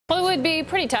would be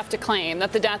pretty tough to claim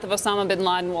that the death of Osama Bin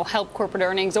Laden will help corporate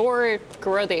earnings or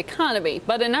grow the economy,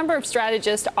 but a number of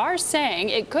strategists are saying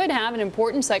it could have an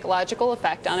important psychological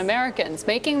effect on Americans,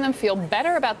 making them feel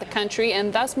better about the country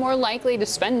and thus more likely to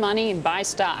spend money and buy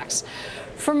stocks.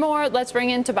 For more, let's bring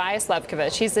in Tobias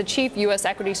Levkovich. He's the chief U.S.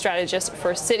 equity strategist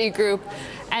for Citigroup.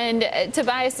 And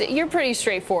Tobias, you're pretty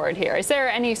straightforward here. Is there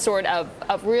any sort of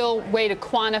real way to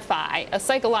quantify a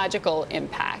psychological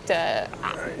impact,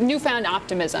 newfound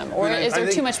optimism, or is there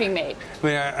too much being made?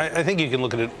 I think you can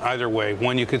look at it either way.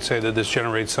 One, you could say that this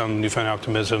generates some newfound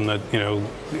optimism that, you know,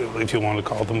 if you want to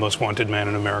call it the most wanted man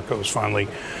in America was finally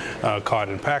caught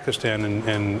in Pakistan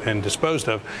and disposed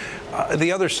of.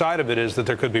 The other side of it is that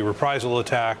there could be reprisal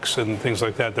attacks and things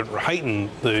like that that heighten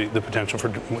the potential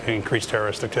for increased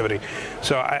terrorist activity.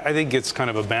 So I think it's kind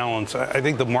of a balance. I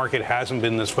think the market hasn't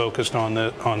been this focused on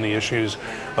the issues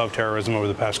of terrorism over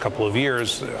the past couple of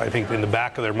years. I think in the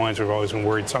back of their minds they've always been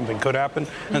worried something could happen,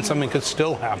 and something could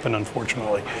still happen,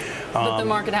 unfortunately. But the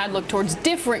market had looked towards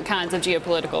different kinds of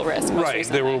geopolitical risk. Right.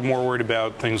 Recently. They were more worried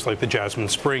about things like the Jasmine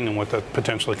Spring and what that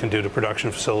potentially can do to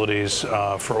production facilities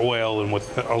for oil and what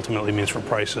that ultimately means for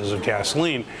prices of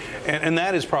gasoline. And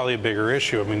that is probably a bigger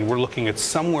issue. I mean, we're looking at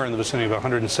somewhere in the vicinity of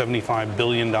 $175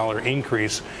 billion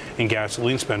increase in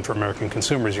gasoline spend for American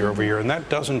consumers year over year. And that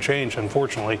doesn't change,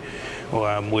 unfortunately,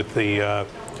 with the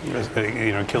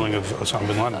killing of Osama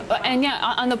Bin Laden. And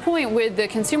yeah, on the point with the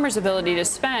consumer's ability to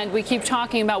spend, we keep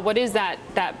talking about what is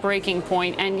that breaking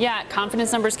point, and yeah,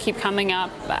 confidence numbers keep coming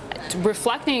up,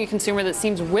 reflecting a consumer that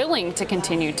seems willing to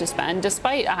continue to spend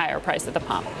despite a higher price at the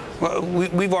pump. Well,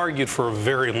 we've argued for a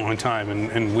very long time,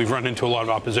 and we've run into a lot of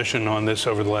opposition on this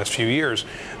over the last few years,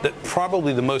 that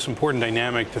probably the most important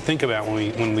dynamic to think about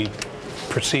when we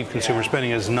perceive consumer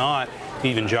spending is not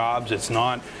even jobs, it's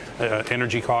not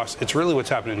energy costs. It's really what's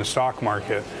happening in the stock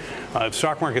market. If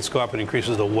stock markets go up, it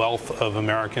increases the wealth of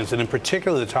Americans, and in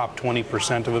particular the top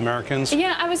 20% of Americans.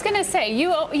 Yeah, I was going to say,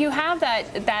 you have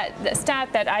that stat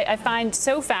that I find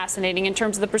so fascinating in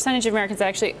terms of the percentage of Americans that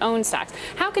actually own stocks.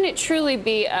 How can it truly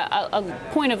be a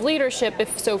point of leadership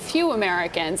if so few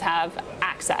Americans have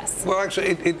access? Well, actually,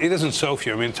 it isn't so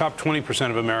few. I mean, the top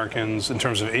 20% of Americans in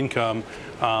terms of income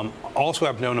also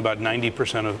happen to own about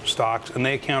 90% of stocks, and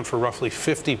they account for roughly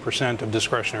 50% of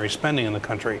discretionary spending in the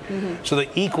country. So they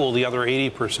equal the other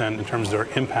 80% in terms of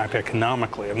their impact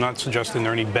economically. I'm not suggesting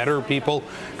they're any better people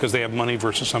because they have money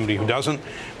versus somebody who doesn't,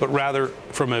 but rather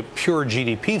from a pure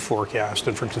GDP forecast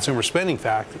and from consumer spending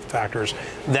factors,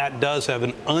 that does have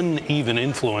an uneven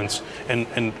influence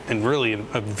and really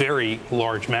a very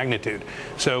large magnitude.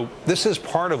 So this is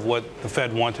part of what the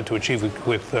Fed wanted to achieve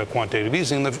with quantitative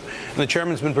easing. The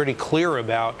chairman's been pretty clear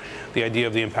about the idea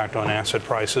of the impact on asset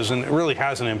prices, and it really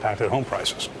has an impact at home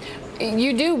prices.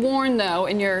 You do warn, though,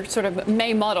 in your sort of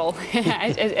May muddle,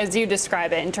 as you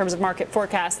describe it, in terms of market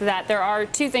forecasts, that there are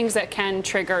two things that can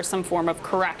trigger some form of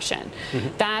correction.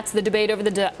 That's the debate over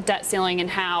the debt ceiling and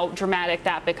how dramatic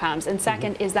that becomes. And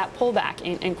second is that pullback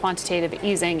in quantitative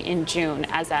easing in June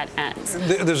as that ends.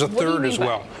 There's a third as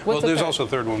well. Well, there's also a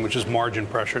third one, which is margin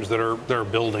pressures that are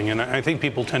building. And I think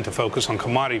people tend to focus on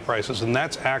commodity prices, and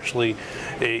that's actually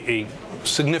a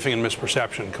significant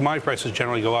misperception. Commodity prices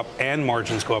generally go up and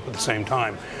margins go up at the same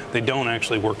time. They don't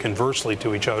actually work conversely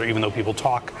to each other, even though people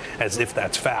talk as if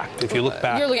that's fact. If you look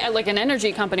back, you're looking at like an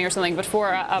energy company or something, but for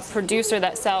a producer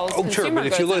that sells consumer sure, but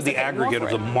if you look at the goods, aggregate of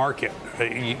the market,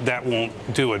 that won't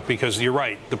do it, because you're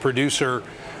right. The producer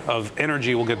of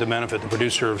energy will get the benefit. The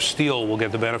producer of steel will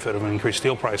get the benefit of an increased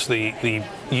steel price. The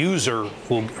user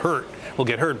will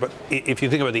get hurt. But if you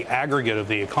think about the aggregate of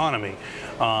the economy,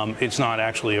 it's not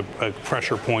actually a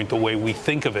pressure point the way we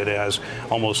think of it as,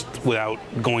 almost without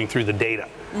going through the data.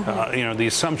 The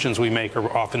assumptions we make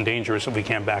are often dangerous if we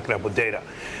can't back it up with data.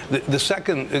 The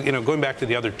second, going back to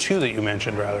the other two that you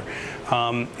mentioned, rather,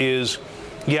 is,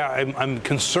 yeah, I'm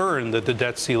concerned that the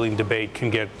debt ceiling debate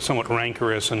can get somewhat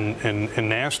rancorous and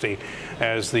nasty,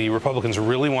 as the Republicans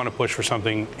really want to push for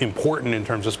something important in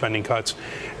terms of spending cuts.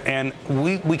 And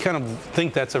we kind of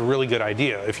think that's a really good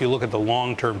idea. If you look at the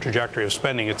long-term trajectory of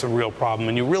spending, it's a real problem.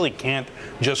 And you really can't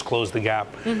just close the gap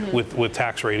with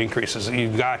tax rate increases.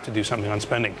 You've got to do something on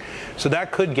spending. So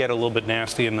that could get a little bit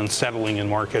nasty and unsettling in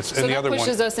markets. So and that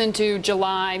pushes us into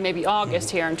July, maybe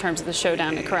August here in terms of the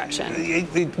showdown and correction.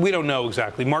 We don't know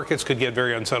exactly. Markets could get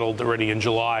very unsettled already in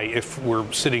July if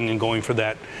we're sitting and going for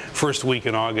that first week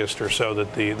in August or so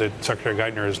that Secretary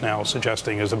Geithner is now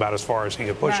suggesting is about as far as he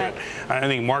could push it. I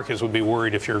think markets would be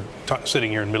worried if you're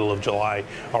sitting here in the middle of July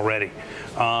already.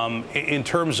 In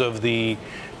terms of the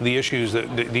the issues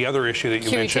the other issue that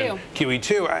you mentioned,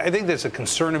 QE2, I think there's a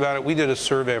concern about it. We did a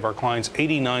survey of our clients.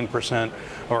 89%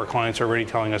 of our clients are already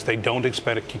telling us they don't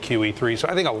expect a QE3. So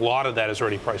I think a lot of that is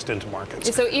already priced into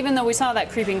markets. So even though we saw that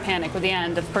creeping panic with the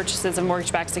end of purchases of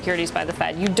mortgage-backed securities by the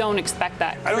Fed, you don't expect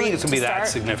that? I don't think it's going to be that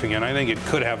significant. I think it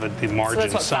could have the margin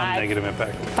some negative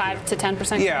impact. 5 to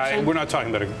 10%. Yeah, correction? we're not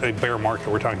talking about a bear market.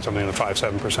 We're talking something in the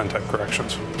 5-7% type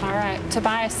corrections. All right,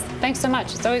 Tobias, thanks so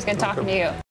much. It's always good talking to you.